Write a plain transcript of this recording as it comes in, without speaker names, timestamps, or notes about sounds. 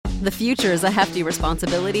The future is a hefty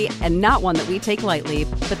responsibility and not one that we take lightly,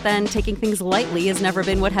 but then taking things lightly has never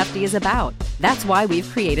been what Hefty is about. That's why we've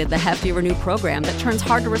created the Hefty Renew program that turns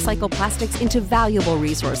hard-to-recycle plastics into valuable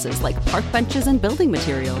resources like park benches and building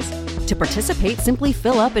materials. To participate, simply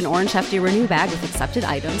fill up an orange Hefty Renew bag with accepted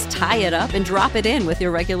items, tie it up, and drop it in with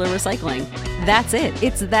your regular recycling. That's it.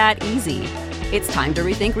 It's that easy. It's time to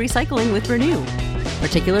rethink recycling with Renew.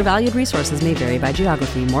 Particular valued resources may vary by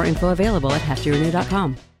geography. More info available at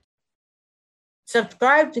heftyrenew.com.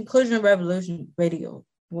 Subscribe to Inclusion Revolution Radio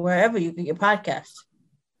wherever you get your podcasts.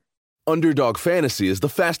 Underdog Fantasy is the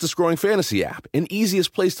fastest growing fantasy app and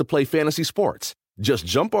easiest place to play fantasy sports. Just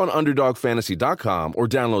jump on UnderdogFantasy.com or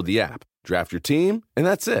download the app, draft your team, and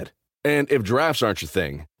that's it. And if drafts aren't your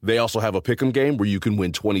thing, they also have a pick'em game where you can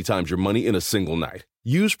win 20 times your money in a single night.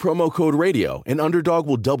 Use promo code RADIO, and Underdog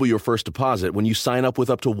will double your first deposit when you sign up with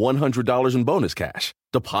up to $100 in bonus cash.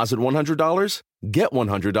 Deposit $100, get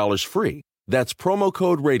 $100 free. That's promo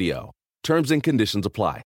code RADIO. Terms and conditions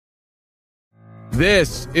apply.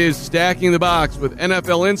 This is Stacking the Box with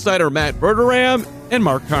NFL insider Matt Verderame and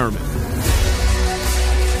Mark Carman.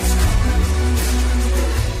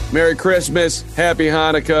 Merry Christmas, Happy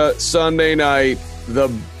Hanukkah, Sunday night. The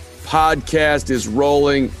podcast is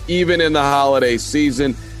rolling, even in the holiday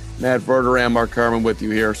season. Matt Verderame, Mark Carman with you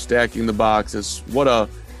here, Stacking the Boxes. What a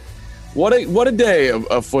day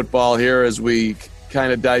of football here as we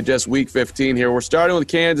kind of digest Week 15 here. We're starting with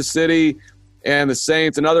Kansas City and the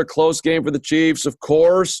Saints. Another close game for the Chiefs, of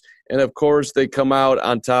course. And, of course, they come out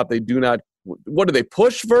on top. They do not – what do they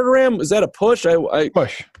push, Verderame? Is that a push?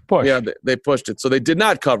 Push. Yeah, they pushed it. So they did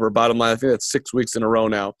not cover, bottom line. I think that's 6 weeks in a row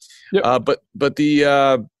now. Yep. But the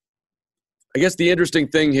I guess the interesting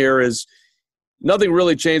thing here is nothing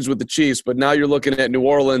really changed with the Chiefs, but now you're looking at New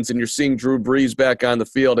Orleans and you're seeing Drew Brees back on the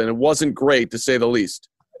field, and it wasn't great, to say the least.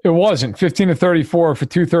 It wasn't. 15-34 for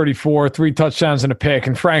 234, 3 touchdowns and a pick,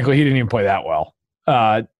 and frankly, he didn't even play that well.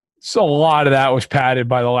 So a lot of that was padded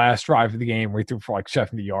by the last drive of the game where he threw for like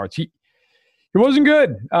 70 yards. He wasn't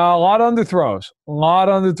good. A lot of underthrows,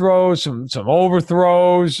 some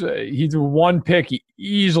overthrows. He threw 1 pick. He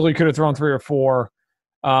easily could have thrown 3 or 4.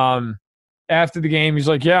 After the game, he's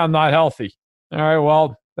like, yeah, I'm not healthy. All right,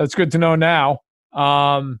 well, that's good to know now.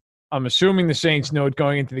 I'm assuming the Saints know it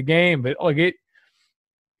going into the game, but like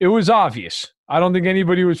it was obvious. I don't think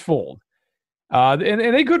anybody was fooled. And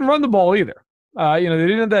they couldn't run the ball either. They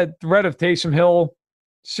didn't have that threat of Taysom Hill,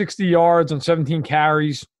 60 yards on 17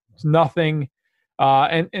 carries. It's nothing.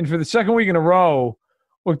 And for the second week in a row,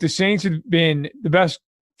 look, the Saints had been the best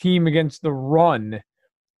team against the run.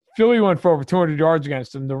 Philly went for over 200 yards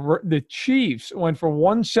against them. The Chiefs went for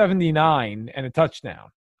 179 and a touchdown.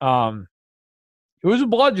 It was a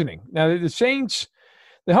bludgeoning. Now, the Saints,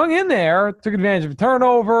 they hung in there, took advantage of a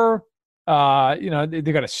turnover. They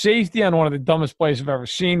got a safety on one of the dumbest plays I've ever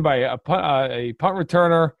seen by a punt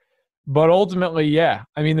returner. But ultimately, yeah.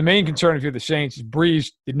 I mean, the main concern if you're the Saints is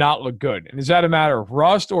Brees did not look good. And is that a matter of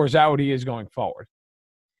rust, or is that what he is going forward?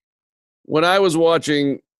 When I was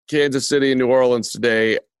watching Kansas City and New Orleans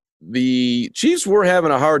today, the Chiefs were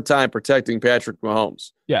having a hard time protecting Patrick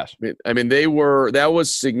Mahomes. Yes. I mean, that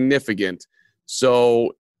was significant.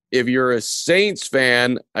 So if you're a Saints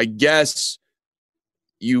fan, I guess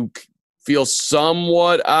you feel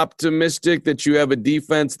somewhat optimistic that you have a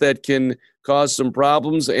defense that can cause some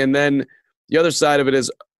problems. And then the other side of it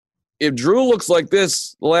is, if Drew looks like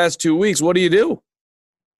this the last 2 weeks, what do you do?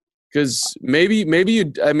 Because maybe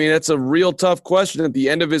that's a real tough question at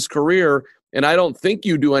the end of his career. And I don't think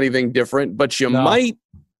you do anything different, but you might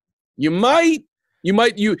play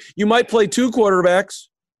 2 quarterbacks.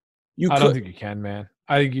 I don't think you can, man.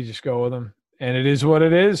 I think you just go with them, and it is what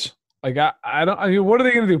it is. Like what are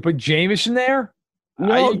they going to do? Put Jameis in there?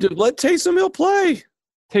 No, let Taysom Hill play.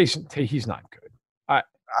 Taysom, he's not good. I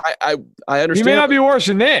understand. He may not be worse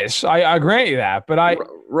than this. I grant you that, but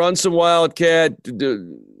run some wildcat,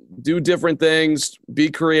 do different things, be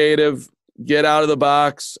creative, get out of the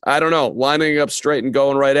box. I don't know, lining up straight and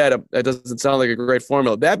going right at him. That doesn't sound like a great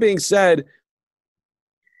formula. That being said,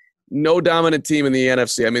 no dominant team in the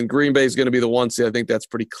NFC. I mean, Green Bay is going to be the 1 seed. I think that's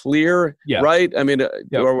pretty clear, right? I mean,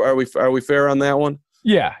 are we fair on that one?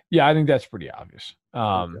 Yeah, I think that's pretty obvious.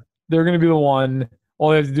 They're going to be the 1. All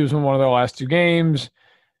they have to do is win one of their last 2 games.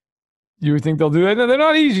 You would think they'll do that. No, they're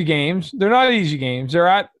not easy games. They're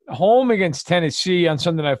at home against Tennessee on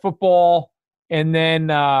Sunday Night Football, and then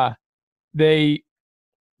they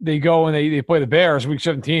go and they play the Bears Week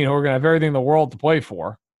 17, who are going to have everything in the world to play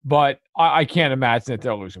for. But I can't imagine that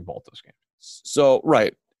they're losing both those games. So,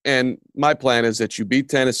 right. And my plan is that you beat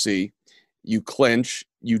Tennessee, you clinch,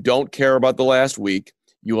 you don't care about the last week,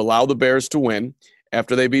 you allow the Bears to win,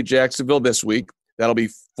 after they beat Jacksonville this week. That'll be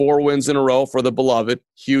 4 wins in a row for the beloved.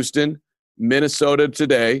 Houston, Minnesota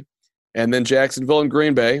today, and then Jacksonville and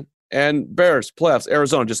Green Bay, and Bears, playoffs,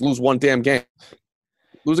 Arizona. Just lose one damn game.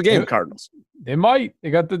 Lose a game, Cardinals. They might.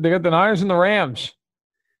 They got the Niners and the Rams.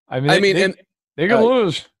 I mean, they could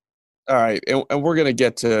lose. All right, and we're gonna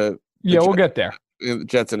get to we'll get there. The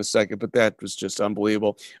Jets in a second, but that was just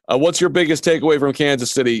unbelievable. What's your biggest takeaway from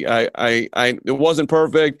Kansas City? It wasn't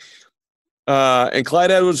perfect, and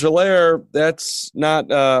Clyde Edwards-Helaire. That's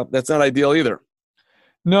not ideal either.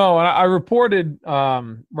 No, and I reported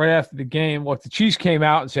right after the game. Look, the Chiefs came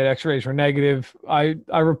out and said X-rays were negative. I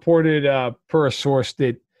reported per a source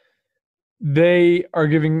that they are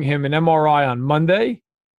giving him an MRI on Monday,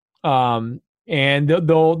 and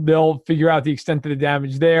they'll figure out the extent of the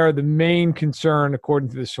damage there. The main concern, according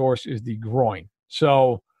to the source, is the groin.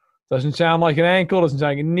 So doesn't sound like an ankle, doesn't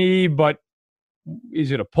sound like a knee, but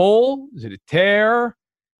is it a pull? Is it a tear?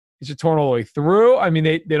 Is it torn all the way through? I mean,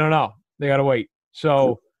 they don't know. They got to wait.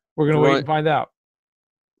 So we're going to wait and find out.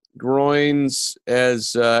 Groins,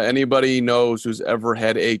 as anybody knows who's ever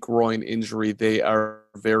had a groin injury, they are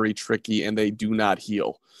very tricky and they do not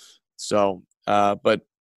heal. So, but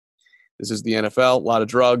this is the NFL, a lot of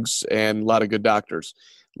drugs and a lot of good doctors.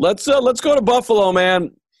 Let's go to Buffalo,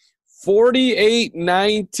 man.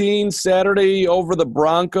 48-19 Saturday over the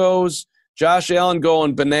Broncos. Josh Allen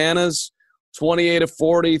going bananas.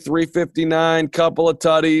 28-40, 359, couple of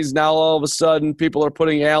tutties. Now all of a sudden people are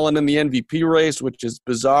putting Allen in the MVP race, which is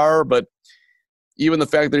bizarre, but even the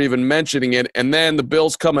fact they're even mentioning it, and then the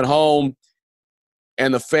Bills coming home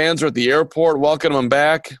and the fans are at the airport welcoming them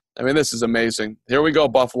back. I mean, this is amazing. Here we go,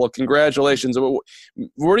 Buffalo. Congratulations.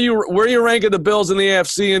 Where do you ranking the Bills in the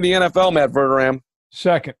AFC and the NFL, Matt Verderame?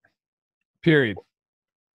 Second. Period.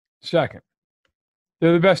 Second.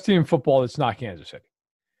 They're the best team in football that's not Kansas City.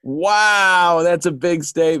 Wow, that's a big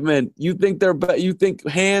statement. You think you think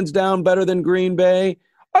hands down better than Green Bay?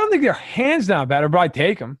 I don't think they're hands down better, but I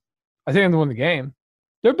take them. I think I'm to win the game.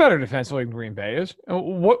 They're better defensively than Green Bay is.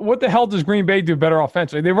 What the hell does Green Bay do better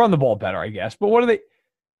offensively? They run the ball better, I guess. But what are they?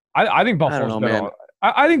 I think Buffalo's better. Man.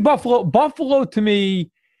 I think Buffalo to me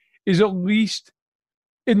is at least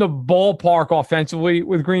in the ballpark offensively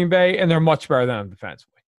with Green Bay, and they're much better than them defensively.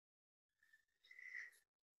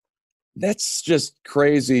 That's just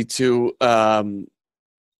crazy to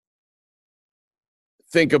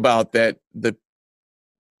think about that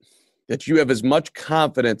you have as much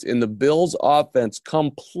confidence in the Bills' offense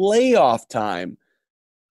come playoff time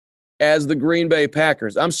as the Green Bay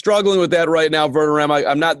Packers. I'm struggling with that right now, Verderame.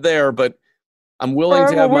 I'm not there, but I'm willing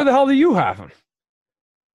to have. Where the hell do you have them?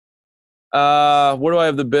 Where do I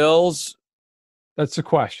have the Bills? That's the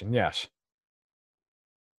question. Yes.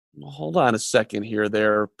 Well, hold on a second here.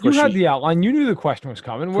 Pushy. You had the outline. You knew the question was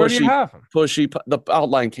coming. Where do you have them? The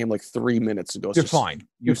outline came like 3 minutes ago. You're fine.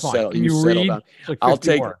 You're fine. Settle, Can you read? Down. Like I'll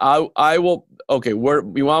take. words. I will. Okay. Where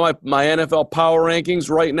you want my NFL power rankings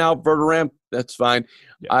right now, Verderame? That's fine.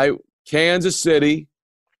 Yeah. Kansas City,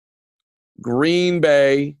 Green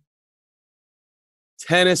Bay,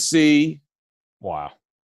 Tennessee. Wow.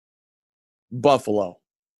 Buffalo.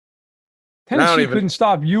 Tennessee couldn't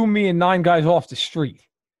stop you, me, and 9 guys off the street.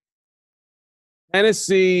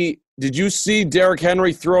 Tennessee, did you see Derrick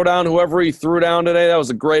Henry throw down whoever he threw down today? That was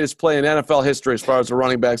the greatest play in NFL history as far as the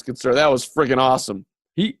running back's concerned. That was freaking awesome.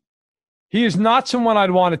 He is not someone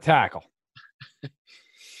I'd want to tackle.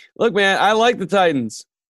 Look, man, I like the Titans.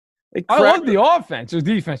 I love the offense. Their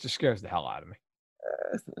defense just scares the hell out of me.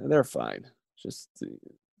 They're fine. Just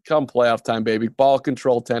come playoff time, baby. Ball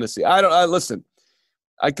control, Tennessee. Listen,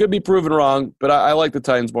 I could be proven wrong, but I like the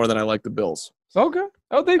Titans more than I like the Bills. Okay.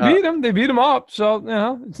 Oh, they beat them. They beat them up. So,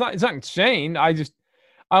 it's not insane. I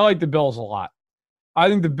like the Bills a lot. I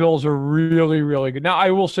think the Bills are really, really good. Now,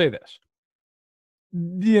 I will say this.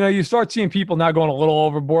 You start seeing people now going a little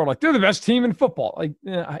overboard, like they're the best team in football. Like,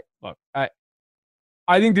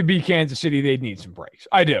 I think to beat Kansas City, they'd need some breaks.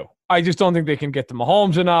 I do. I just don't think they can get to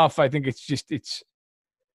Mahomes enough. I think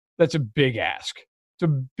that's a big ask. It's a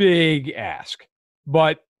big ask.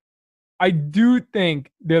 But I do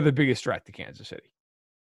think they're the biggest threat to Kansas City.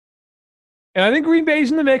 And I think Green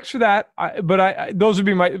Bay's in the mix for that. Those would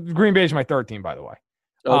be Green Bay's my third team, by the way.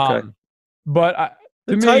 Okay.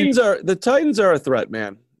 The Titans are a threat,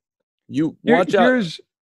 man. You watch out.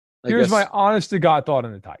 Here's my honest to God thought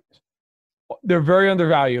on the Titans. They're very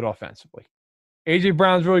undervalued offensively. A.J.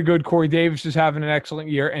 Brown's really good. Corey Davis is having an excellent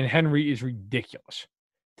year, and Henry is ridiculous.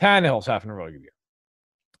 Tannehill's having a really good year.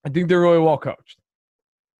 I think they're really well coached.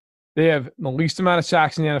 They have the least amount of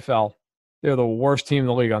sacks in the NFL. They're the worst team in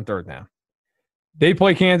the league on third down. They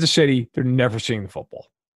play Kansas City. They're never seeing the football.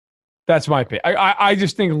 That's my pick. I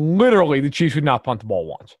just think literally the Chiefs would not punt the ball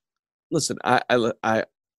once. Listen, let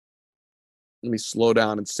me slow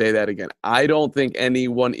down and say that again. I don't think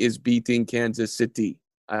anyone is beating Kansas City.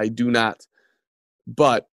 I do not.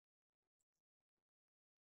 But,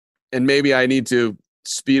 and maybe I need to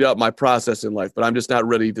speed up my process in life, but I'm just not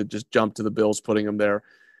ready to just jump to the Bills putting them there.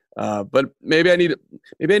 But maybe I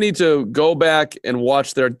need to go back and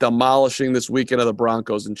watch their demolishing this weekend of the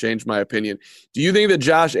Broncos and change my opinion. Do you think that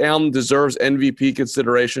Josh Allen deserves MVP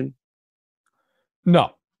consideration?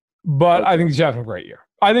 No, but I think he's having a great year.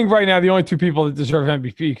 I think right now the only two people that deserve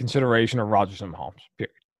MVP consideration are Rodgers and Mahomes,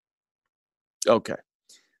 period. Okay.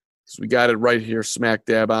 So we got it right here, smack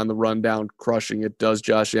dab on the rundown, crushing it. Does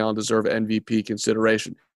Josh Allen deserve MVP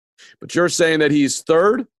consideration? But you're saying that he's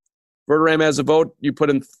third? Verderame has a vote. You put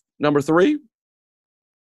in number 3?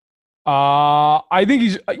 I think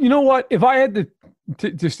he's, you know what? If I had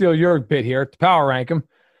to steal your bit here, to power rank him,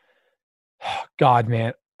 God,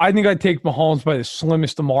 man, I think I'd take Mahomes by the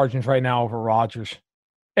slimmest of margins right now over Rodgers.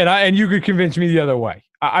 And you could convince me the other way.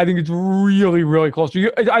 I think it's really, really close.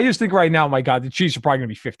 I just think right now, my God, the Chiefs are probably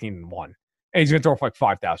going to be 15-1. And he's going to throw for like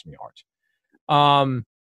 5,000 yards.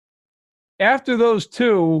 After those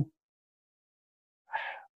two,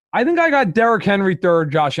 I think I got Derrick Henry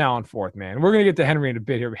third, Josh Allen fourth, man. We're going to get to Henry in a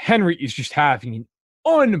bit here. But Henry is just having an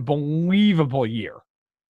unbelievable year.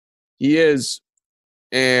 He is.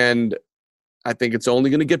 And I think it's only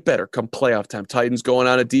going to get better come playoff time. Titans going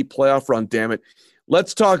on a deep playoff run, damn it.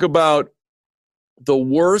 Let's talk about the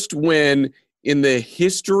worst win in the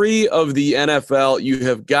history of the NFL. You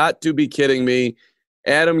have got to be kidding me.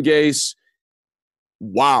 Adam Gase,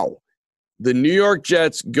 wow. The New York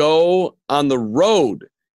Jets go on the road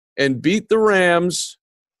and beat the Rams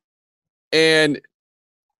and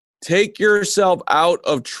take yourself out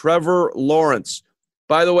of Trevor Lawrence.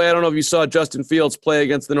 By the way, I don't know if you saw Justin Fields play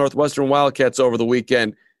against the Northwestern Wildcats over the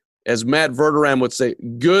weekend. As Matt Verderame would say,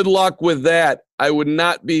 good luck with that. I would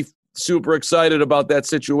not be super excited about that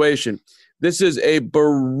situation. This is a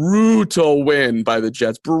brutal win by the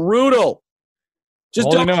Jets. Brutal. Just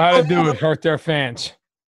all they know how to do is hurt their fans.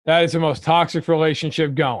 That is the most toxic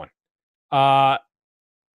relationship going.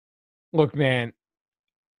 Look, man,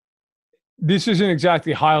 this isn't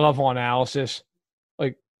exactly high-level analysis.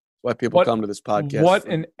 Like, why people come to this podcast. What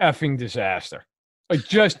an effing disaster. Like,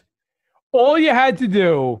 just all you had to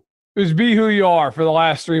do was be who you are for the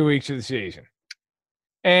last 3 weeks of the season.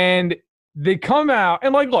 And they come out,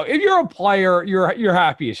 and like, look, if you're a player, you're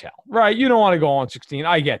happy as hell, right? You don't want to go on 16.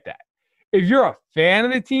 I get that. If you're a fan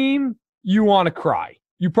of the team, you want to cry.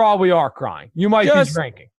 You probably are crying. You might be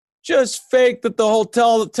drinking. Just fake that the whole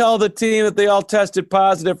tell the team that they all tested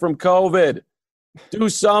positive from COVID. Do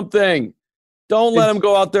something. Don't let them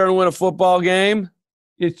go out there and win a football game.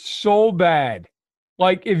 It's so bad.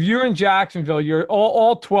 Like, if you're in Jacksonville, you're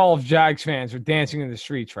all 12 Jags fans are dancing in the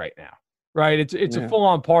streets right now, right? It's a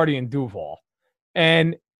full-on party in Duval.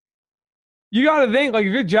 And you got to think, like,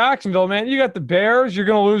 if you're Jacksonville, man, you got the Bears, you're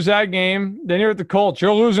going to lose that game. Then you're at the Colts,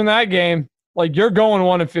 you're losing that game. Like, you're going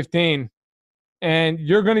 1-15, and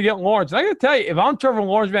you're going to get Lawrence. And I got to tell you, if I'm Trevor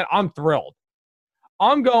Lawrence, man, I'm thrilled.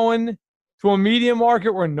 I'm going to a media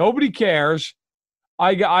market where nobody cares.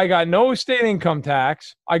 I got no state income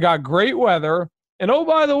tax. I got great weather. And, oh,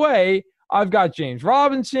 by the way, I've got James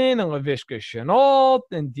Robinson and Laviska Shenault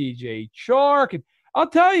and DJ Chark. And I'll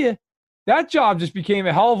tell you, that job just became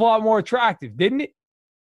a hell of a lot more attractive, didn't it?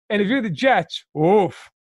 And if you're the Jets,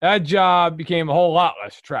 oof, that job became a whole lot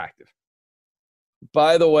less attractive.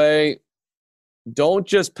 By the way, don't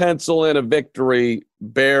just pencil in a victory,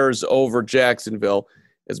 Bears over Jacksonville,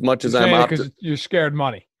 as much as I'm because you're scared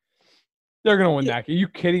money. They're going to win that game. Are you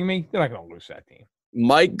kidding me? They're not going to lose that team.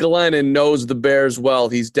 Mike Glennon knows the Bears well.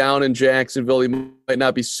 He's down in Jacksonville. He might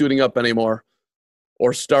not be suiting up anymore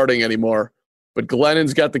or starting anymore. But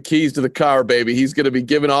Glennon's got the keys to the car, baby. He's going to be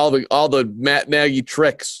giving all the Matt Nagy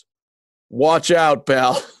tricks. Watch out,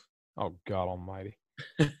 pal. Oh, God almighty.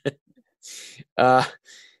 All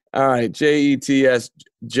right, Jets,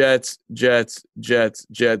 Jets.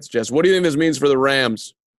 What do you think this means for the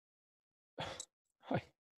Rams? I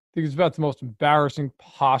think it's about the most embarrassing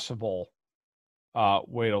possible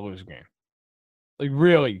way to lose a game. Like,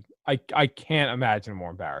 really, I can't imagine a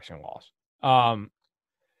more embarrassing loss.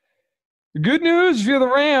 The good news, if you're the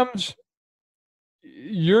Rams,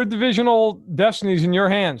 your divisional destiny's in your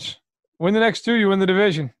hands. Win the next two, you win the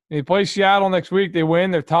division. They play Seattle next week. They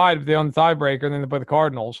win. They're tied if they're on the tiebreaker, and then they play the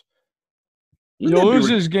Cardinals. You'll lose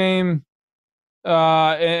this game,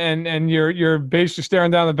 and you're basically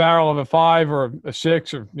staring down the barrel of a 5 or a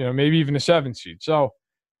 6 or maybe even a 7 seed. So,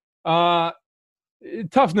 tough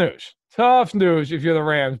news. Tough news if you're the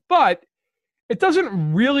Rams, but it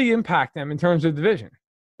doesn't really impact them in terms of division.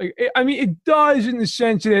 I mean, it does in the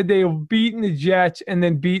sense that they've beaten the Jets and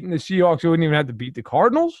then beaten the Seahawks. They wouldn't even have to beat the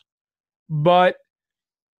Cardinals, but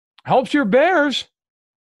helps your Bears.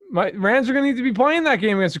 Rams are going to need to be playing that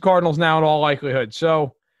game against the Cardinals now in all likelihood.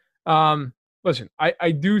 So, listen,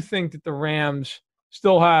 I do think that the Rams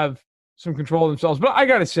still have some control of themselves, but I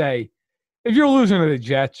got to say, if you're losing to the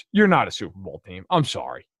Jets, you're not a Super Bowl team. I'm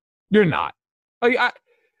sorry. You're not.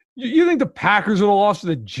 You think the Packers would have lost to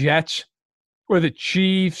the Jets or the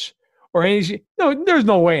Chiefs or anything? No, there's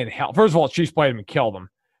no way in hell. First of all, Chiefs played them and killed them.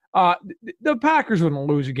 The Packers wouldn't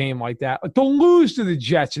lose a game like that. To lose to the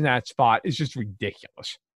Jets in that spot is just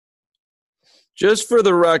ridiculous. Just for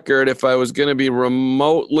the record, if I was going to be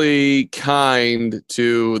remotely kind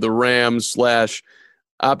to the Rams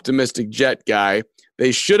 / optimistic Jet guy,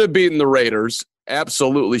 they should have beaten the Raiders.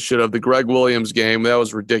 Absolutely should have. The Greg Williams game, that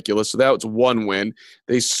was ridiculous. So that was 1 win.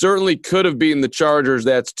 They certainly could have beaten the Chargers.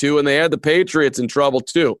 That's 2. And they had the Patriots in trouble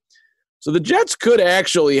too. So the Jets could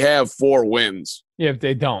actually have 4 wins. Yeah, if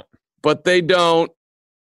they don't. But they don't.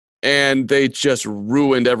 And they just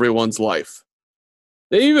ruined everyone's life.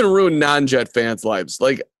 They even ruined non-Jet fans' lives.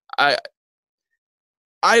 Like, I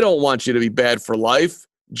don't want you to be bad for life.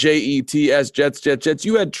 Jets, Jets.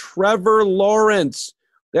 You had Trevor Lawrence.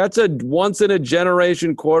 That's a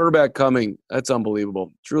once-in-a-generation quarterback coming. That's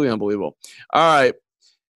unbelievable. Truly unbelievable. All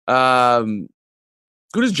right.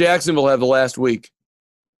 Who does Jacksonville have the last week?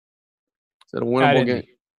 Is that a winnable game?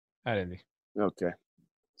 At Indy. Okay.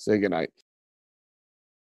 Say goodnight.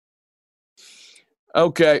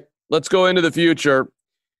 Okay. Let's go into the future.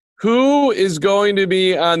 Who is going to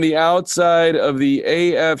be on the outside of the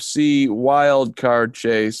AFC wild card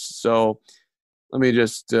chase? So let me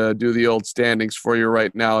just do the old standings for you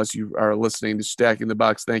right now as you are listening to Stacking the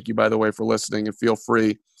Box. Thank you, by the way, for listening, and feel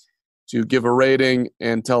free to give a rating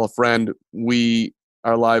and tell a friend.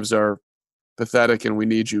 Our lives are pathetic and we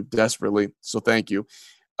need you desperately. So thank you.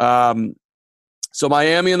 So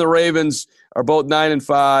Miami and the Ravens are both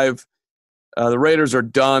 9-5. The Raiders are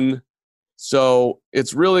done. So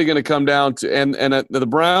it's really going to come down to and the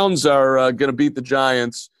Browns are going to beat the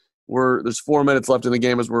Giants. There's 4 minutes left in the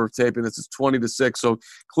game as we're taping this. It's 20-6. So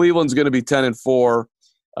Cleveland's going to be 10-4.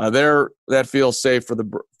 That feels safe for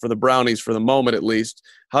the Brownies for the moment at least.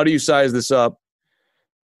 How do you size this up?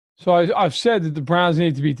 So I've said that the Browns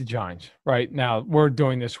need to beat the Giants. Right now we're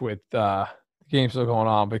doing this with the game still going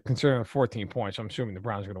on, but considering 14 points, I'm assuming the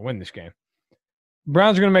Browns are going to win this game. The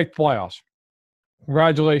Browns are going to make the playoffs.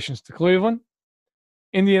 Congratulations to Cleveland.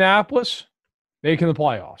 Indianapolis making the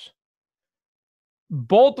playoffs.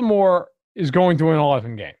 Baltimore is going to win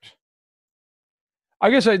 11 games.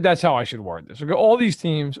 I guess that's how I should word this. All these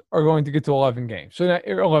teams are going to get to 11 games. So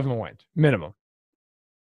 11 wins, minimum.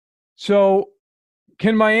 So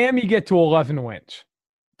can Miami get to 11 wins?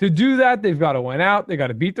 To do that, they've got to win out. They got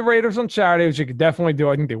to beat the Raiders on Saturday, which they could definitely do.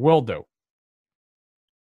 I think they will do.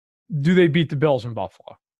 Do they beat the Bills in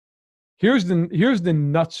Buffalo? Here's the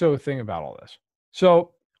nutso thing about all this.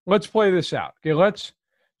 So let's play this out. Okay, let's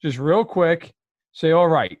just real quick say, all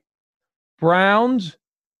right, Browns,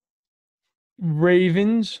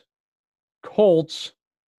 Ravens, Colts,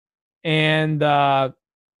 and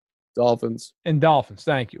Dolphins.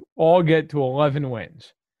 Thank you. All get to 11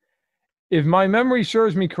 wins. If my memory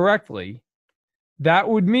serves me correctly, that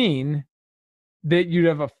would mean that you'd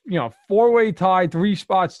have a 4-way tie, 3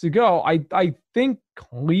 spots to go. I think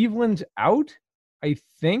Cleveland's out. I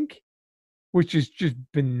think, which is just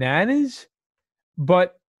bananas.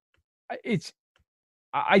 But I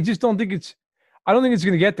just don't think it's. I don't think it's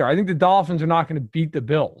going to get there. I think the Dolphins are not going to beat the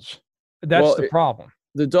Bills. That's the problem.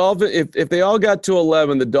 The Dolphins, if they all got to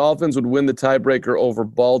 11, the Dolphins would win the tiebreaker over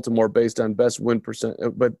Baltimore based on best win percent,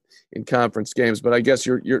 but in conference games. But I guess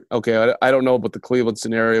you're okay. I don't know what the Cleveland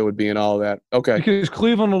scenario would be and all of that. Okay, because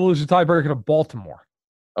Cleveland will lose the tiebreaker to Baltimore.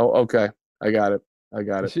 Oh, okay. I got it.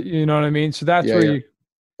 You know what I mean? So that's where you.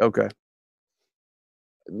 Okay.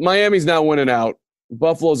 Miami's not winning out.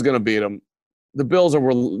 Buffalo's going to beat them. The Bills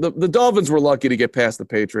the Dolphins were lucky to get past the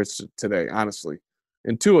Patriots today, honestly.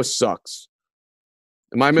 And Tua sucks.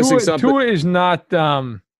 Am I missing something? Tua is not.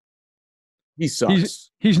 He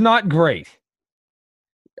sucks. He's not great.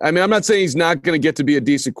 I mean, I'm not saying he's not going to get to be a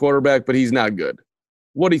decent quarterback, but he's not good.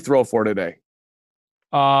 What did he throw for today?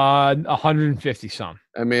 150 some.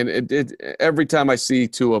 I mean, it every time I see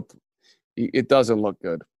Tua, it doesn't look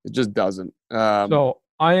good. It just doesn't. So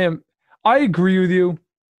I agree with you.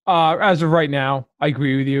 As of right now, I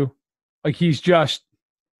agree with you. Like he's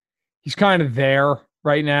kind of there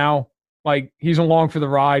right now. Like he's along for the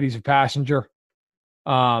ride. He's a passenger.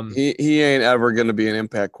 He ain't ever going to be an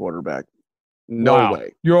impact quarterback. No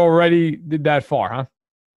way. You already did that far, huh?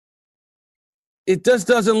 It just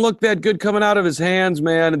doesn't look that good coming out of his hands,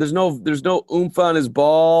 man. There's no oomph on his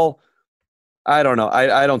ball. I don't know.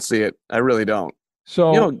 I don't see it. I really don't.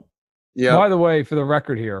 So, by the way, for the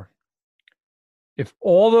record here, if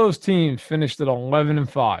all those teams finished at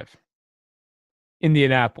 11-5,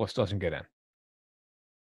 Indianapolis doesn't get in.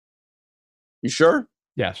 You sure?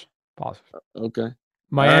 Yes, positive. Okay.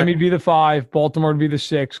 Miami would be the 5, Baltimore would be the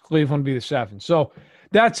 6, Cleveland would be the 7. So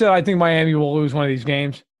that's it. I think Miami will lose one of these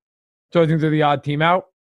games. So I think they're the odd team out.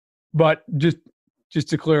 But just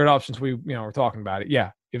to clear it up, since we're talking about it,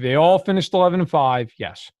 yeah. If they all finished 11-5,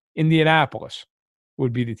 yes, Indianapolis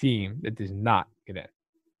would be the team that does not get in.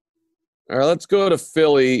 All right, let's go to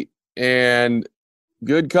Philly. And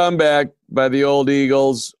good comeback by the old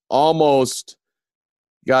Eagles. Almost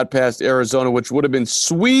got past Arizona, which would have been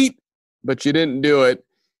sweet, but you didn't do it.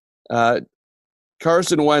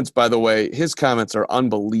 Carson Wentz, by the way, his comments are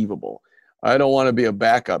unbelievable. I don't want to be a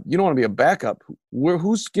backup. You don't want to be a backup.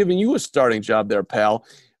 Who's giving you a starting job there, pal?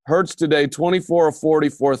 Hurts today, 24 of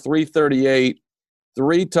 44, 338,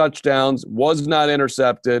 3 touchdowns, was not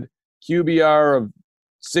intercepted, QBR of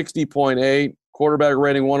 60.8, quarterback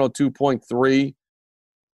rating 102.3.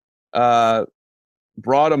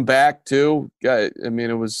 Brought him back, too. I mean,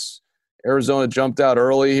 it was Arizona jumped out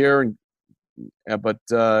early here, but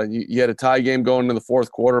you had a tie game going into the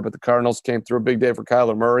fourth quarter, but the Cardinals came through. A big day for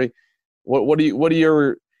Kyler Murray. What's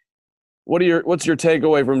your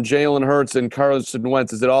takeaway from Jalen Hurts and Carson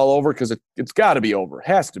Wentz? Is it all over? Because it's got to be over. It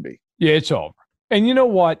has to be. Yeah, it's over. And you know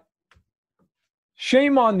what?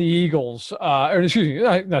 Shame on the Eagles. Not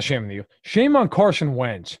shame on the Eagles. Shame on Carson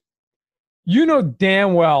Wentz. You know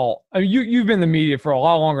damn well. I mean, you've been in the media for a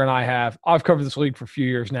lot longer than I have. I've covered this league for a few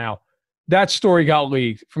years now. That story got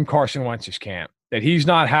leaked from Carson Wentz's camp that he's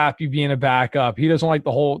not happy being a backup. He doesn't like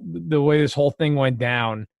the way this whole thing went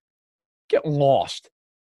down. Get lost.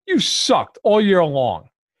 You sucked all year long.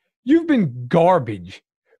 You've been garbage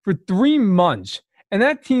for 3 months, and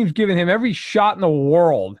that team's given him every shot in the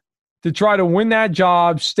world to try to win that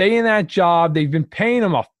job, stay in that job. They've been paying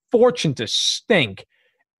him a fortune to stink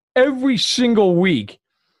every single week.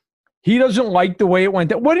 He doesn't like the way it went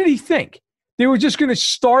down. What did he think? They were just going to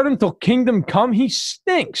start him till kingdom come? He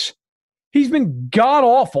stinks. He's been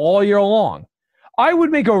god-awful all year long. I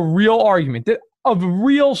would make a real argument that of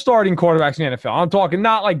real starting quarterbacks in the NFL. I'm talking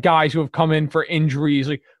not like guys who have come in for injuries,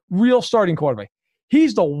 like real starting quarterback.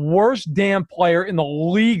 He's the worst damn player in the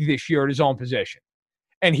league this year at his own position.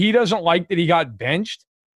 And he doesn't like that he got benched?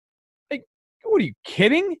 Like, what are you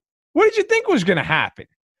kidding? What did you think was going to happen?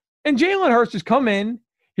 And Jalen Hurts has come in.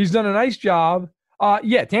 He's done a nice job.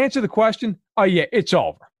 To answer the question, it's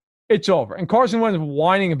over. It's over. And Carson Wentz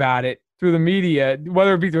whining about it through the media,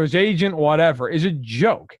 whether it be through his agent, whatever, is a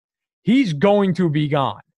joke. He's going to be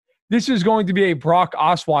gone. This is going to be a Brock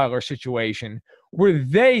Osweiler situation where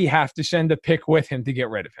they have to send a pick with him to get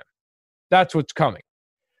rid of him. That's what's coming.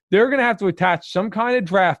 They're going to have to attach some kind of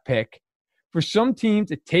draft pick for some team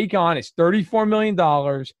to take on his $34 million,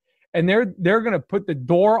 and they're going to put the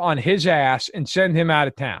door on his ass and send him out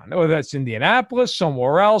of town. Whether that's Indianapolis,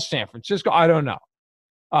 somewhere else, San Francisco, I don't know.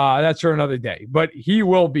 That's for another day. But he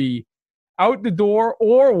will be out the door,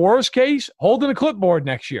 or worst case, holding a clipboard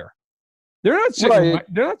next year. They're not sitting. Right.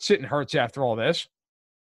 They're not sitting Hurts after all this.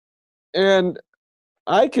 And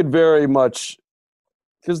I could very much,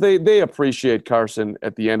 because they appreciate Carson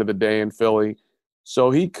at the end of the day in Philly, so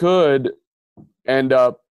he could end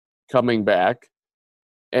up coming back.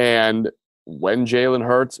 And when Jalen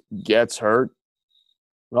Hurts gets hurt,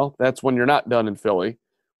 well, that's when you're not done in Philly.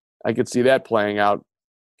 I could see that playing out,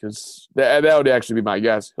 because that would actually be my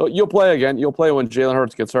guess. You'll play again. You'll play when Jalen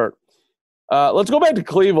Hurts gets hurt. Let's go back to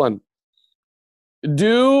Cleveland.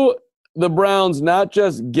 Do the Browns not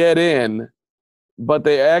just get in, but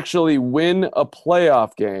they actually win a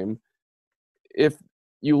playoff game? If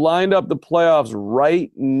you lined up the playoffs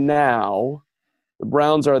right now, the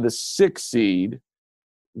Browns are the 6th seed.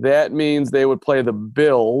 That means they would play the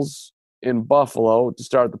Bills in Buffalo to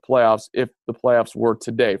start the playoffs if the playoffs were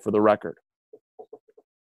today, for the record.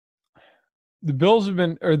 The Browns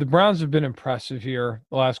have been impressive here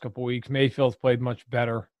the last couple of weeks. Mayfield's played much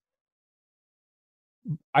better.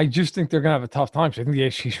 I just think they're going to have a tough time. So I think the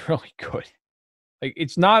AFC is really good. Like,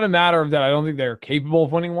 it's not a matter of that I don't think they're capable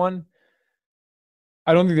of winning one.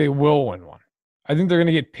 I don't think they will win one. I think they're going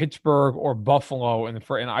to get Pittsburgh or Buffalo and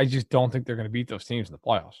I just don't think they're going to beat those teams in the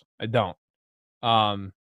playoffs. I don't.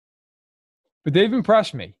 But they've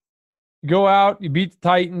impressed me. You go out, you beat the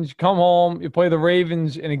Titans, you come home, you play the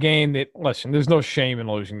Ravens in a game that, listen, there's no shame in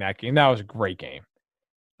losing that game. That was a great game.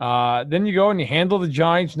 Then you go and you handle the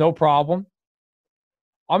Giants, no problem.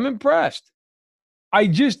 I'm impressed.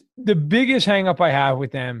 The biggest hang-up I have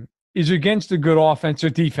with them is against a good offense. Their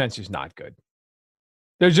defense is not good.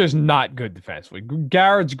 They're just not good defensively.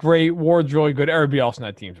 Garrett's great. Ward's really good. Everybody else in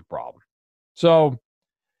that team's a problem. So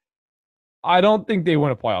I don't think they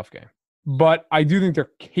win a playoff game, but I do think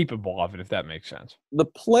they're capable of it, if that makes sense. The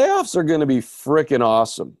playoffs are going to be freaking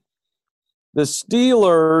awesome. The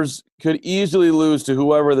Steelers could easily lose to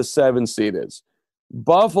whoever the 7 seed is.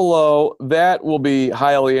 Buffalo, that will be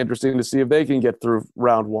highly interesting to see if they can get through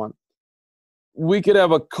round 1. We could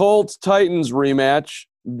have a Colts-Titans rematch.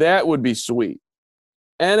 That would be sweet.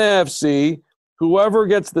 NFC, whoever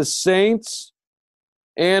gets the Saints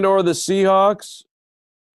and or the Seahawks,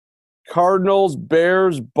 Cardinals,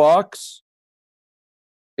 Bears, Bucks,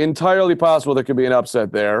 entirely possible there could be an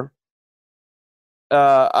upset there.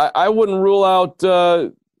 I wouldn't rule out,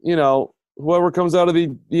 whoever comes out of the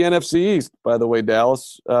NFC East, by the way,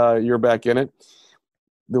 Dallas. You're back in it.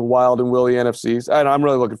 The wild and willy NFC East. I'm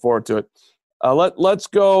really looking forward to it. Let's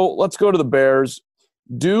go to the Bears.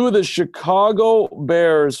 Do the Chicago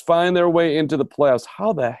Bears find their way into the playoffs?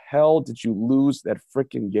 How the hell did you lose that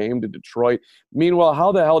freaking game to Detroit? Meanwhile,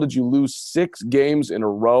 how the hell did you lose 6 games in a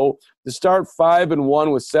row? To start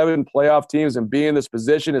 5-1 with 7 playoff teams and be in this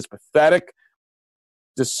position is pathetic,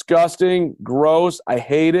 disgusting, gross. I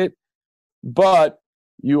hate it. But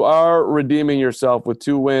you are redeeming yourself with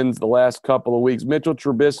 2 wins the last couple of weeks. Mitchell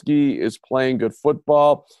Trubisky is playing good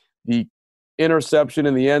football. The interception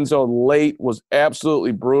in the end zone late was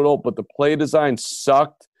absolutely brutal, but the play design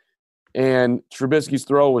sucked, and Trubisky's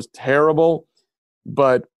throw was terrible.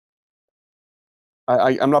 But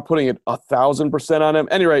I'm not putting it 1,000% on him.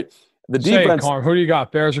 At any rate, the defense. Say it, who do you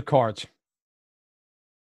got, Bears or Cards?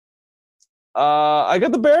 I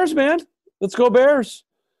got the Bears, man. Let's go Bears.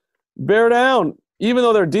 Bear down. Even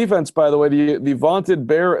though their defense, by the way, the vaunted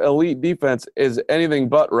Bear elite defense is anything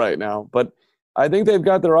but right now. But I think they've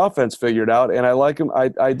got their offense figured out, and I like them.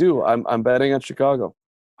 I do. I'm betting on Chicago.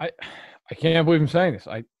 I can't believe I'm saying this.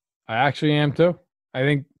 I actually am too. I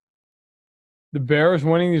think the Bears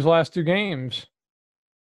winning these last 2 games,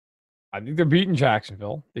 I think they're beating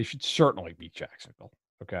Jacksonville. They should certainly beat Jacksonville.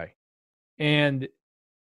 Okay. And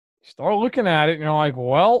start looking at it, and you're like,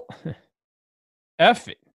 well, F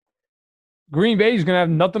it. Green Bay's going to have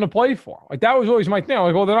nothing to play for. Like, that was always my thing.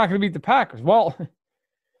 Like, well, they're not going to beat the Packers. Well,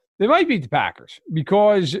 they might beat the Packers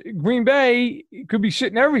because Green Bay could be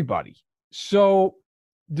sitting everybody. So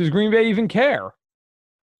does Green Bay even care?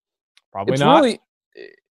 Probably not.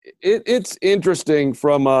 It's interesting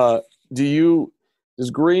from does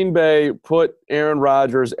Green Bay put Aaron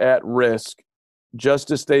Rodgers at risk just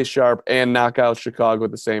to stay sharp and knock out Chicago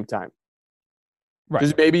at the same time? Right.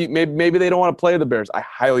 Because maybe they don't want to play the Bears. I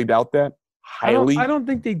highly doubt that. I don't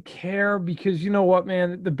think they'd care because, you know what,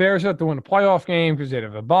 man, the Bears have to win a playoff game because they'd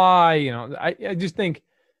have a bye. You know, I just think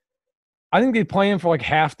they'd play him for like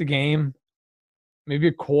half the game, maybe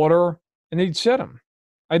a quarter, and they'd sit him.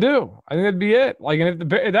 I do. I think that'd be it. Like, and if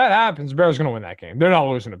that happens, the Bears are going to win that game. They're not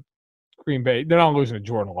losing to Green Bay. They're not losing to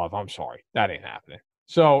Jordan Love. I'm sorry. That ain't happening.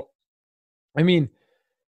 So, I mean,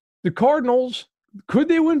 the Cardinals, could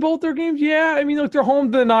they win both their games? Yeah. I mean, look, they're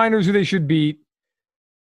home to the Niners, who they should beat.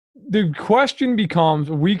 The question becomes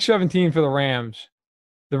week 17 for the Rams.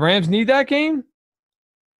 The Rams need that game?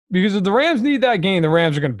 Because if the Rams need that game, the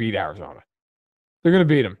Rams are going to beat Arizona. They're going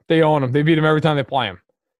to beat them. They own them. They beat them every time they play them.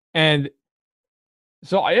 And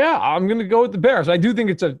so, yeah, I'm going to go with the Bears. I do think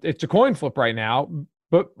it's a coin flip right now,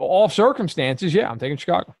 but all circumstances, yeah, I'm taking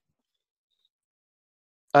Chicago.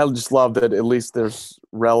 I just love that at least there's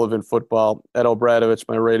relevant football. Ed O'Bradovich,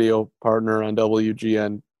 my radio partner on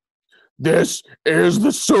WGN. This is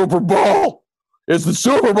the Super Bowl. It's the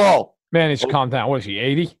Super Bowl. Man, he's calm down. What is he,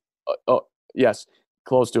 80? Yes,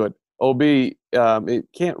 close to it. OB, it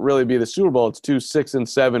can't really be the Super Bowl. It's 2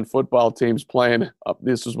 6-7 football teams playing.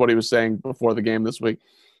 This is what he was saying before the game this week.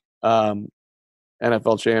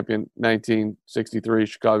 NFL champion, 1963,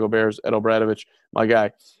 Chicago Bears, Ed O'Bradovich, my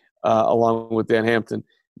guy, along with Dan Hampton.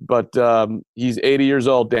 But he's 80 years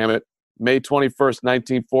old, damn it. May 21st,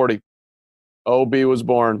 1940. OB was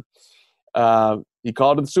born. He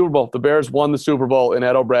called it the Super Bowl. The Bears won the Super Bowl in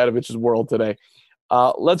Ed O'Bradovich's world today.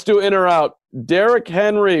 Let's do in or out. Derrick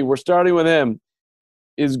Henry, we're starting with him,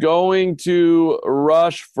 is going to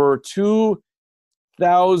rush for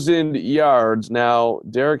 2,000 yards. Now,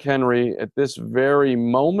 Derrick Henry, at this very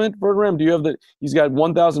moment, Verderam, do you have he's got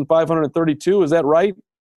 1,532, is that right?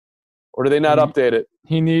 Or do they not update it?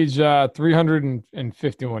 He needs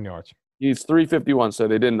 351 yards. He's 351, so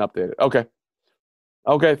they didn't update it.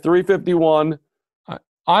 Okay, 351.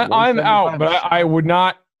 I'm out, but I would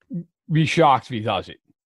not be shocked if he does it.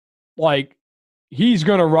 Like, he's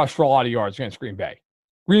going to rush for a lot of yards against Green Bay.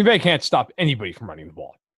 Green Bay can't stop anybody from running the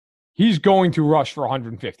ball. He's going to rush for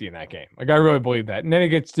 150 in that game. Like, I really believe that. And then it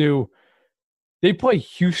gets to, they play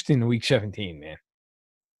Houston week 17, man.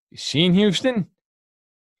 You seen Houston?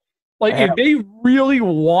 Like, if they really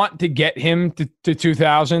want to get him to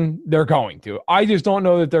 2,000, they're going to. I just don't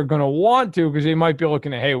know that they're going to want to, because they might be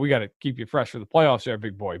looking at, hey, we got to keep you fresh for the playoffs there,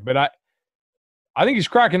 big boy. But I think he's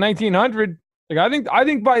cracking 1,900. Like, I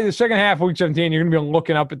think by the second half of week 17, you're going to be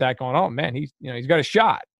looking up at that going, oh, man, he's got a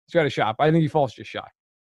shot. He's got a shot. But I think he falls just shy.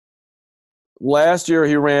 Last year,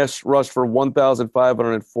 he rushed for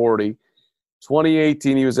 1,540.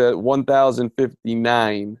 2018, he was at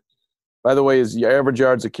 1,059. By the way, his average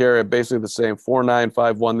yards a carry are basically the same, 4.9,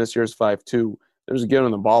 5.1. This year's 5.2. They're just giving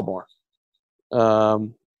him the ball more.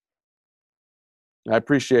 I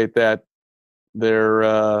appreciate that. They're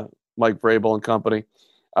Mike Vrabel and company.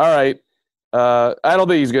 All right. I don't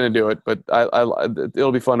think he's going to do it, but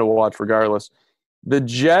it'll be fun to watch regardless. The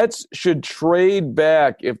Jets should trade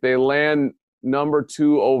back if they land number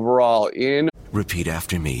 2 overall in. Repeat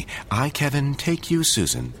after me. I, Kevin, take you,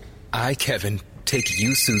 Susan. I, Kevin, take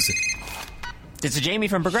you, Susan. It's Jamie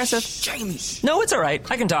from Progressive. Jamie. No, it's all right.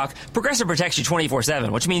 I can talk. Progressive protects you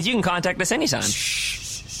 24/7, which means you can contact us anytime.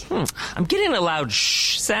 I'm getting a loud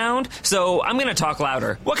shh sound, so I'm going to talk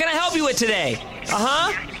louder. What can I help you with today?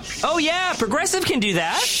 Oh, yeah, Progressive can do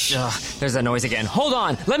that. Ugh, there's that noise again. Hold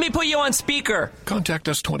on. Let me put you on speaker. Contact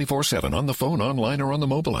us 24/7 on the phone, online, or on the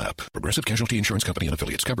mobile app. Progressive Casualty Insurance Company and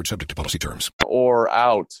affiliates. Covered subject to policy terms. Or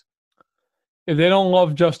out. If they don't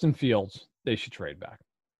love Justin Fields, they should trade back.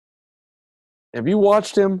 Have you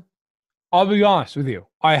watched him? I'll be honest with you.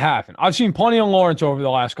 I haven't. I've seen plenty of Lawrence over the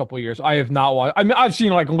last couple of years. I have not watched. I mean, I've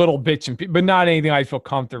seen like little bits, but not anything I feel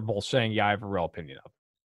comfortable saying, yeah, I have a real opinion of.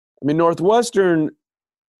 I mean, Northwestern,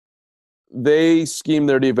 they schemed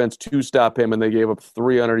their defense to stop him, and they gave up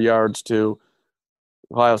 300 yards to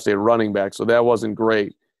Ohio State running back, so that wasn't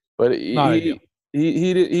great. But he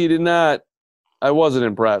did not. I wasn't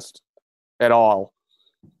impressed at all.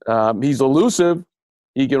 He's elusive.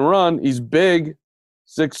 He can run. He's big,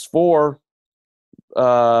 6'4".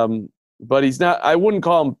 But he's not. I wouldn't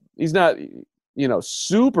call him. He's not.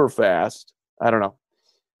 Super fast. I don't know.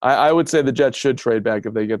 I would say the Jets should trade back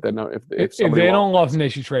if they get that. If they don't love him, they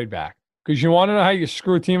should trade back. Because you want to know how you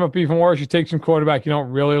screw a team up even worse? You take some quarterback you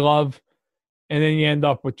don't really love, and then you end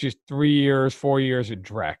up with just 3 years, 4 years of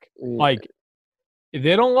Drek. Yeah. Like, if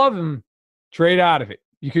they don't love him, trade out of it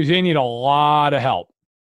because they need a lot of help.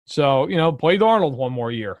 So, play Darnold one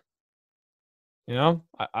more year. It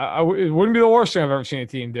wouldn't be the worst thing I've ever seen a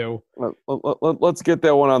team do. Let's get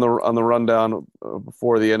that one on the rundown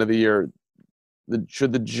before the end of the year.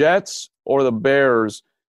 Should the Jets or the Bears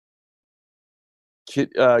give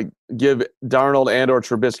Darnold and or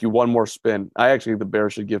Trubisky one more spin? I actually think the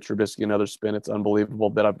Bears should give Trubisky another spin. It's unbelievable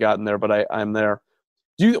that I've gotten there, but I'm there.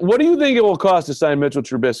 What do you think it will cost to sign Mitchell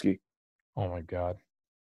Trubisky? Oh, my God.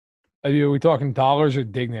 Are we talking dollars or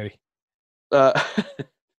dignity?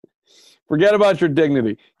 Forget about your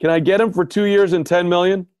dignity. Can I get him for 2 years and $10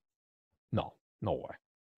 million? No way.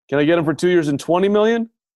 Can I get him for 2 years and $20 million?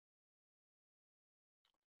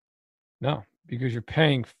 No, because you're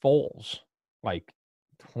paying Foles like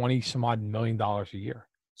 $20-some-odd million a year.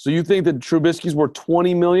 So you think that Trubisky's worth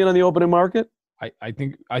 $20 million on the opening market? I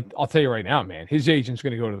think I'll tell you right now, man. His agent's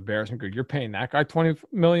going to go to the Bears and go, "You're paying that guy $20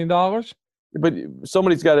 million." But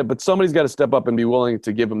somebody's got to step up and be willing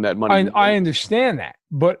to give him that money. I understand that,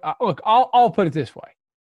 but look, I'll put it this way.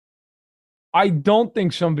 I don't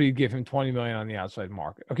think somebody would give him $20 million on the outside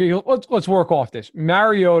market. Okay, let's work off this.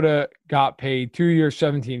 Mariota got paid 2 years,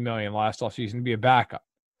 $17 million last offseason to be a backup.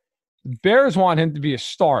 The Bears want him to be a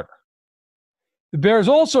starter. The Bears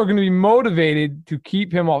also are going to be motivated to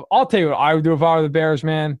keep him off. I'll tell you what I would do if I were the Bears,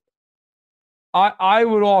 man. I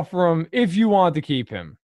would offer him, if you want to keep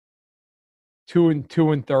him,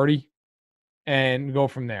 2-30, and go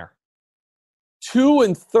from there.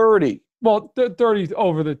 2-30. Well, 30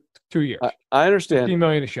 over the 2 years. I understand. $15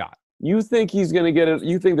 million a shot. You think he's going to get it?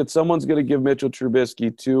 You think that someone's going to give Mitchell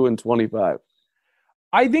Trubisky 2-25?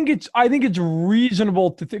 I think it's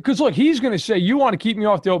reasonable to think, because look, he's going to say, "You want to keep me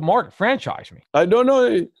off the open market? Franchise me." I don't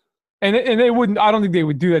know, and they wouldn't. I don't think they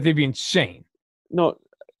would do that. They'd be insane. No,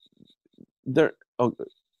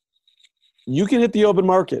 you can hit the open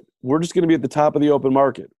market. We're just going to be at the top of the open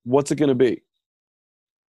market. What's it going to be?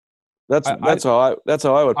 That's how I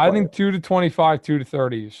would. I think 2-25,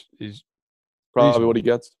 2-30 is probably reasonable. what he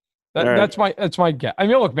gets. That's my guess. I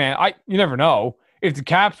mean, look, man, you never know. If the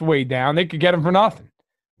cap's way down, they could get him for nothing.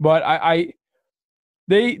 But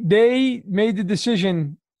they made the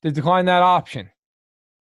decision to decline that option.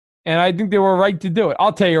 And I think they were right to do it.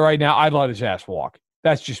 I'll tell you right now, I'd let his ass walk.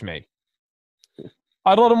 That's just me.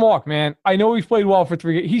 I'd let him walk, man. I know he's played well for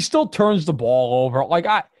 3 games. He still turns the ball over.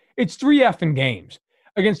 It's 3 effing games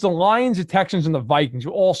against the Lions, the Texans, and the Vikings,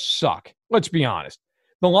 who all suck. Let's be honest.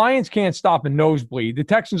 The Lions can't stop a nosebleed. The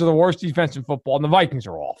Texans are the worst defense in football, and the Vikings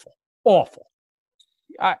are awful. Awful.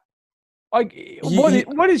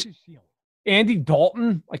 What is his ceiling? Andy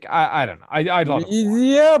Dalton? I don't know. I'd love him.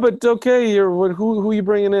 Yeah, but okay. Who are you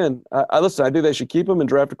bringing in? Listen, I think they should keep him and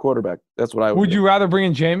draft a quarterback. That's what I would. Would you rather bring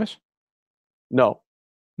in Jameis? No.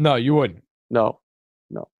 No, you wouldn't. No.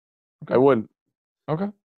 Okay. I wouldn't. Okay.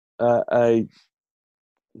 I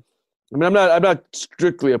mean, I'm not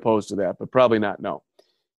strictly opposed to that, but probably not. No.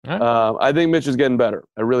 Right. I think Mitch is getting better.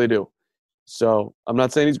 I really do. So I'm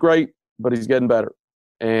not saying he's great, but he's getting better.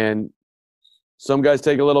 And some guys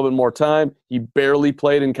take a little bit more time. He barely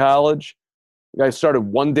played in college. The guy started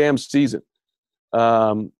 1 damn season.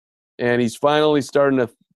 And he's finally starting to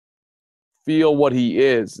feel what he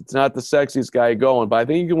is. It's not the sexiest guy going, but I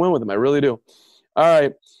think you can win with him. I really do. All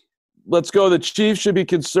right. Let's go. The Chiefs should be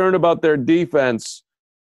concerned about their defense.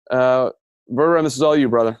 Verderam, this is all you,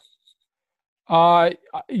 brother.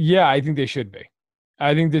 Yeah, I think they should be.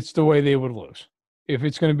 I think that's the way they would lose. If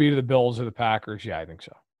it's going to be to the Bills or the Packers, yeah, I think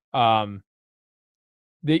so.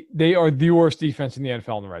 They are the worst defense in the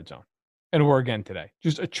NFL in the red zone. And were again today.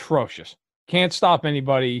 Just atrocious. Can't stop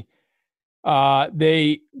anybody.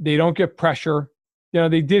 They don't get pressure.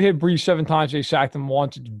 They did hit Brees 7 times. They sacked him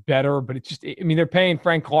once. It's better, but it's just, I mean, they're paying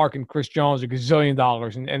Frank Clark and Chris Jones $1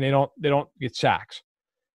 gazillion and they don't get sacks.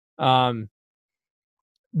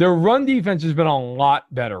 Their run defense has been a lot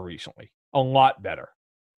better recently. A lot better.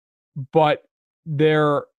 But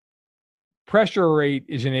their pressure rate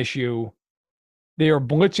is an issue. They are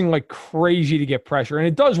blitzing like crazy to get pressure. And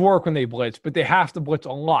it does work when they blitz, but they have to blitz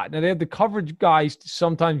a lot. Now, they have the coverage guys to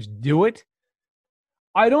sometimes do it.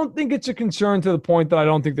 I don't think it's a concern to the point that I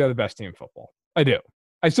don't think they're the best team in football. I do.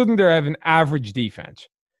 I still think they have an average defense.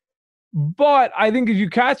 But I think if you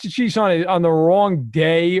catch the Chiefs on the wrong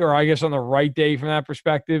day, or I guess on the right day from that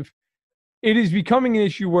perspective, it is becoming an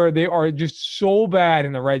issue where they are just so bad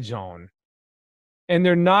in the red zone and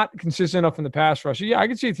they're not consistent enough in the pass rush. Yeah, I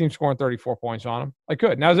could see a team scoring 34 points on them. I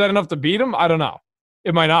could. Now, is that enough to beat them? I don't know.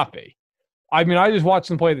 It might not be. I mean, I just watched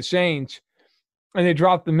them play the Saints, and they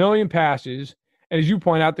dropped 1 million passes. And as you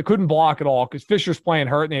point out, they couldn't block at all because Fisher's playing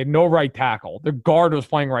hurt, and they had no right tackle. Their guard was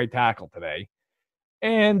playing right tackle today.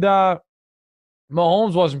 And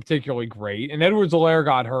Mahomes wasn't particularly great. And Edwards-Helaire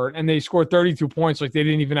got hurt, and they scored 32 points like they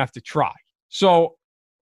didn't even have to try. So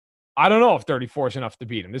I don't know if 34 is enough to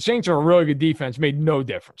beat them. The Saints are a really good defense, made no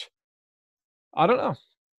difference. I don't know.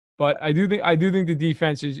 But I do think the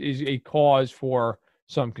defense is a cause for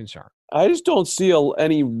some concern. I just don't see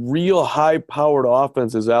any real high-powered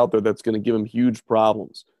offenses out there that's going to give them huge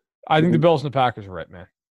problems. I think the Bills and the Packers are it, man.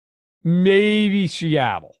 Maybe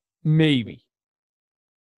Seattle. Maybe.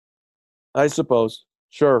 I suppose.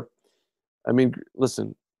 Sure. I mean,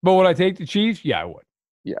 listen. But would I take the Chiefs? Yeah, I would.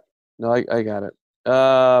 Yeah. No, I got it.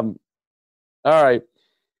 All right.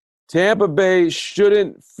 Tampa Bay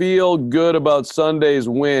shouldn't feel good about Sunday's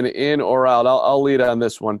win, in or out. I'll lead on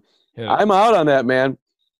this one. Yeah. I'm out on that, man.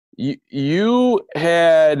 You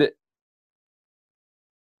had,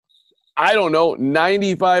 I don't know,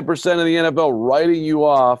 95% of the NFL writing you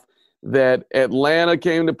off that Atlanta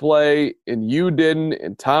came to play and you didn't,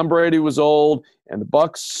 and Tom Brady was old, and the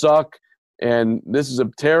Bucs suck, and this is a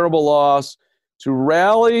terrible loss. To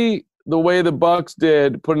rally the way the Bucs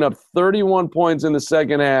did, putting up 31 points in the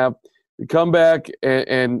second half, to come back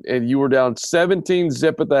and you were down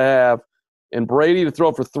 17-0 at the half, and Brady to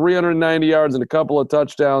throw for 390 yards and a couple of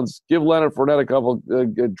touchdowns. Give Leonard Fournette a couple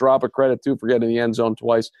drop of credit, too, for getting in the end zone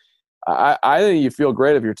twice. I think you feel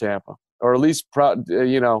great if you're Tampa, or at least proud.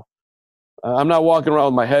 I'm not walking around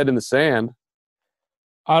with my head in the sand.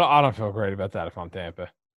 I don't feel great about that if I'm Tampa.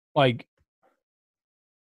 Like,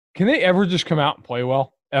 can they ever just come out and play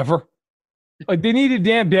well? Ever? Like, they needed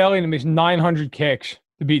Dan Bailey to miss 900 kicks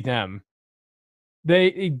to beat them.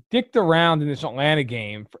 They dicked around in this Atlanta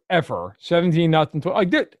game forever. 17-0.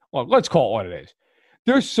 Like, well, let's call it what it is.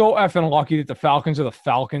 They're so effing lucky that the Falcons are the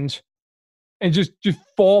Falcons and just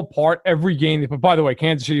fall apart every game. But by the way,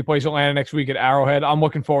 Kansas City plays Atlanta next week at Arrowhead. I'm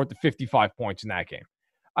looking forward to 55 points in that game.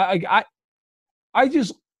 I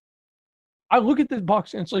look at the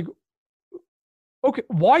Bucs and it's like, okay,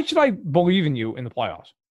 why should I believe in you in the playoffs?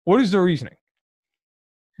 What is the reasoning?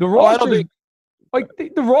 The roster,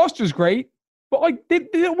 the roster's great. But, like,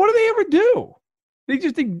 what do they ever do?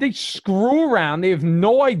 They screw around. They have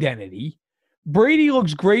no identity. Brady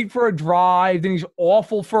looks great for a drive, then he's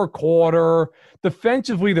awful for a quarter.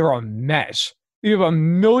 Defensively, they're a mess. They have a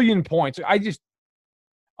million points. I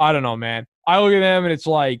don't know, man. I look at them and it's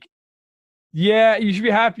like, yeah, you should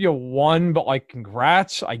be happy you won, but like,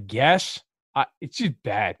 congrats, I guess. It's just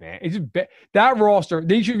bad, man. It's just that roster,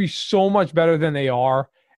 they should be so much better than they are.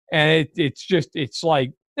 And it's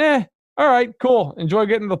like, all right, cool. Enjoy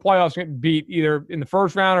getting to the playoffs and getting beat either in the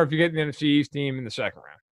first round or if you get the NFC East team in the second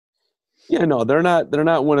round. Yeah, no, they're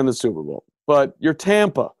not winning the Super Bowl. But you're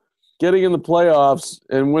Tampa. Getting in the playoffs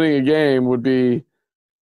and winning a game would be,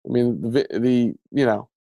 I mean, the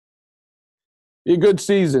be a good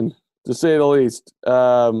season, to say the least.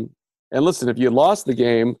 And listen, if you lost the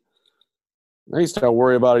game, now you start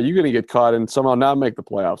worrying about, are you going to get caught and somehow not make the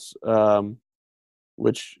playoffs?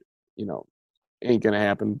 Which, ain't going to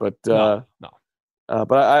happen. But No.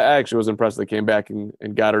 But I actually was impressed they came back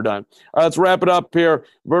and got her done. All right, let's wrap it up here.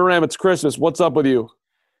 Verderame, it's Christmas. What's up with you?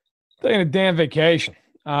 Taking a damn vacation.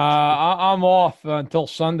 I'm off until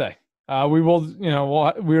Sunday. We will,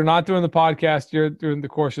 we're not doing the podcast here during the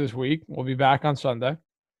course of this week. We'll be back on Sunday,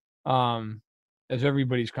 as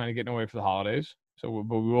everybody's kind of getting away for the holidays. So,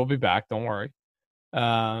 but we will be back. Don't worry.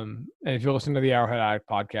 And if you listen to the Arrowhead Addict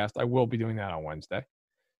podcast, I will be doing that on Wednesday.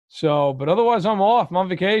 So, but otherwise, I'm off. I'm on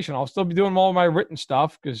vacation. I'll still be doing all my written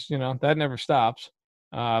stuff because that never stops.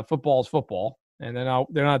 Football is football, and then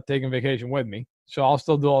they're not taking vacation with me, so I'll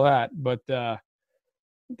still do all that. But I'm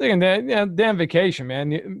thinking that damn vacation,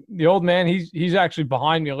 man. The old man, he's actually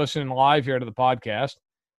behind me listening live here to the podcast,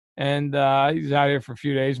 and he's out here for a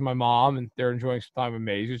few days with my mom, and they're enjoying some time with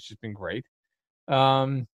me. It's just been great.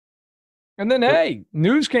 And then hey,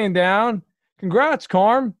 news came down. Congrats,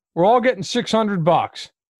 Carm. We're all getting $600.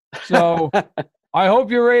 So I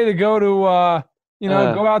hope you're ready to go to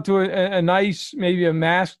go out to a nice, maybe a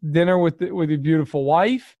masked dinner with your beautiful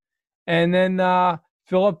wife, and then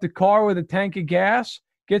fill up the car with a tank of gas,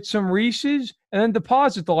 get some Reese's, and then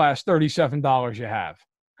deposit the last $37 you have.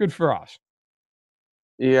 Good for us.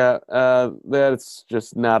 Yeah, that's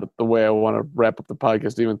just not the way I want to wrap up the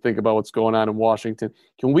podcast to even think about what's going on in Washington.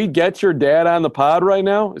 Can we get your dad on the pod right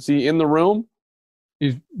now? Is he in the room?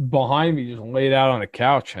 He's behind me, just laid out on the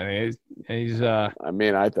couch. I mean, he's. I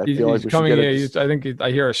feel like we coming should get it. I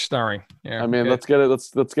hear a stirring. Yeah, let's get it. Let's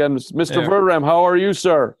get him. Mr. Verderame, how are you,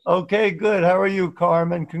 sir? Okay, good. How are you,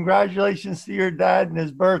 Carmen? Congratulations to your dad and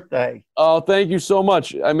his birthday. Oh, thank you so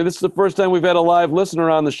much. I mean, this is the first time we've had a live listener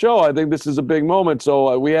on the show. I think this is a big moment. So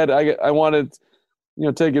I wanted,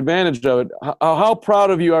 take advantage of it. How proud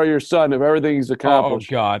of you are your son of everything he's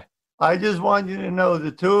accomplished? Oh God. I just want you to know, the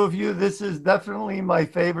two of you, this is definitely my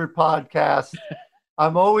favorite podcast.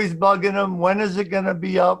 I'm always bugging them. When is it going to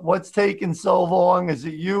be up? What's taking so long? Is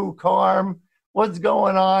it you, Carm? What's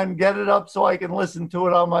going on? Get it up so I can listen to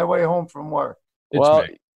it on my way home from work.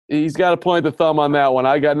 He's got to point the thumb on that one.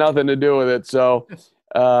 I got nothing to do with it. So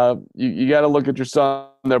you got to look at your son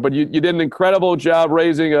there. But you did an incredible job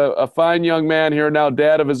raising a fine young man here, now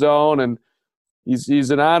dad of his own, and He's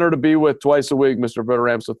an honor to be with twice a week, Mr.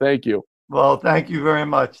 Verderame, so thank you. Well, thank you very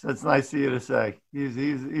much. That's nice of you to say. He's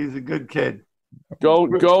a good kid. Go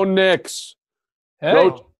Knicks. Hey,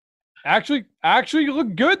 actually, you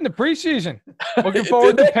look good in the preseason. Looking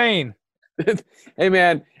forward to Payne. Hey,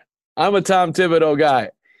 man, I'm a Tom Thibodeau guy.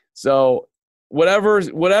 So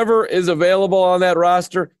whatever is available on that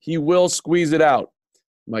roster, he will squeeze it out.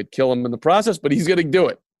 Might kill him in the process, but he's going to do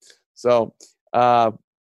it. So, yeah.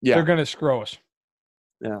 They're going to screw us.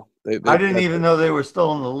 Yeah, I didn't even know they were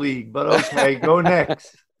still in the league, but okay, go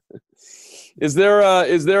next. Is there a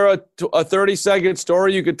 30-second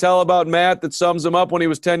story you could tell about Matt that sums him up when he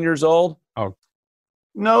was 10 years old? Oh,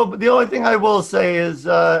 no, but the only thing I will say is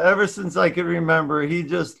ever since I could remember, he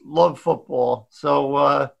just loved football.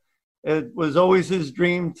 So it was always his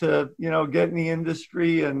dream to, get in the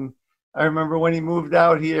industry. And I remember when he moved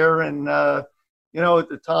out here and, at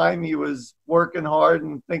the time he was working hard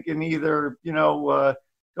and thinking either,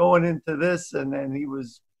 going into this, and then he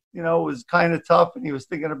was, it was kind of tough, and he was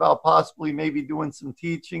thinking about possibly maybe doing some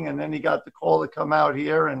teaching, and then he got the call to come out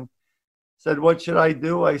here and said, what should I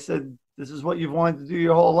do? I said, this is what you've wanted to do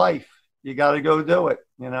your whole life. You got to go do it,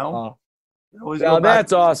 Oh.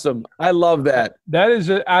 That's awesome. I love that. That is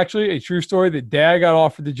actually a true story. The day I got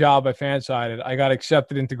offered the job by Fansided, I got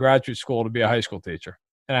accepted into graduate school to be a high school teacher,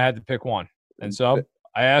 and I had to pick one. And so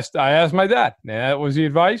I asked my dad, and that was the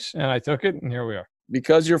advice, and I took it, and here we are.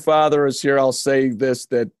 Because your father is here, I'll say this,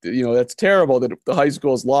 that, that's terrible that the high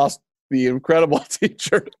school has lost the incredible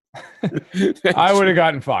teacher. I would have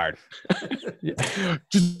gotten fired.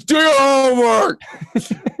 Just do your homework.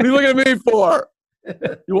 What are you looking at me for?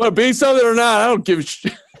 You want to be something or not? I don't give a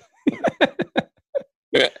shit.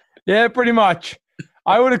 Yeah, pretty much.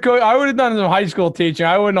 I would have done some high school teaching.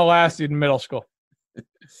 I wouldn't have lasted in middle school.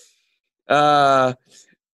 Well,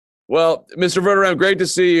 Mr. Verderame, great to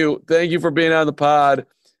see you. Thank you for being on the pod.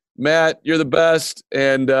 Matt, you're the best,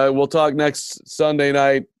 and we'll talk next Sunday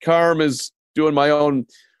night. Carm is doing my own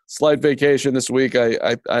slight vacation this week.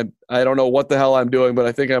 I don't know what the hell I'm doing, but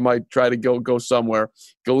I think I might try to go somewhere.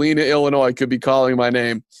 Galena, Illinois could be calling my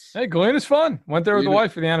name. Hey, Galena's fun. Went there with the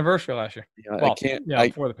wife for the anniversary last year. Yeah, well, I can't. Yeah,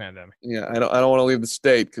 before the pandemic. Yeah, I don't want to leave the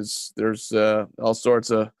state because there's all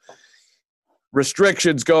sorts of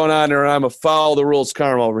restrictions going on there, and I'm a follow the rules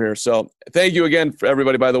Carm over here. So thank you again for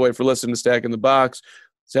everybody, by the way, for listening to Stack in the Box.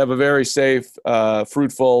 Let's have a very safe,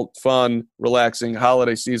 fruitful, fun, relaxing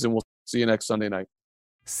holiday season. We'll see you next Sunday night.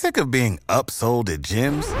 Sick of being upsold at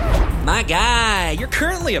gyms? My guy, you're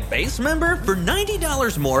currently a base member? For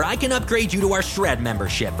 $90 more, I can upgrade you to our Shred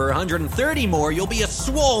membership. For $130 more, you'll be a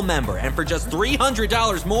Swole member. And for just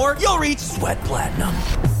 $300 more, you'll reach Sweat Platinum.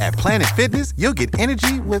 At Planet Fitness, you'll get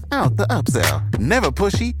energy without the upsell. Never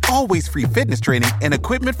pushy, always free fitness training and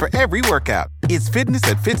equipment for every workout. It's fitness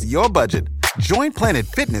that fits your budget. Join Planet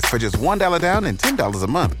Fitness for just $1 down and $10 a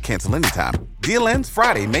month. Cancel anytime. Deal ends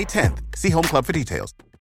Friday, May 10th. See Home Club for details.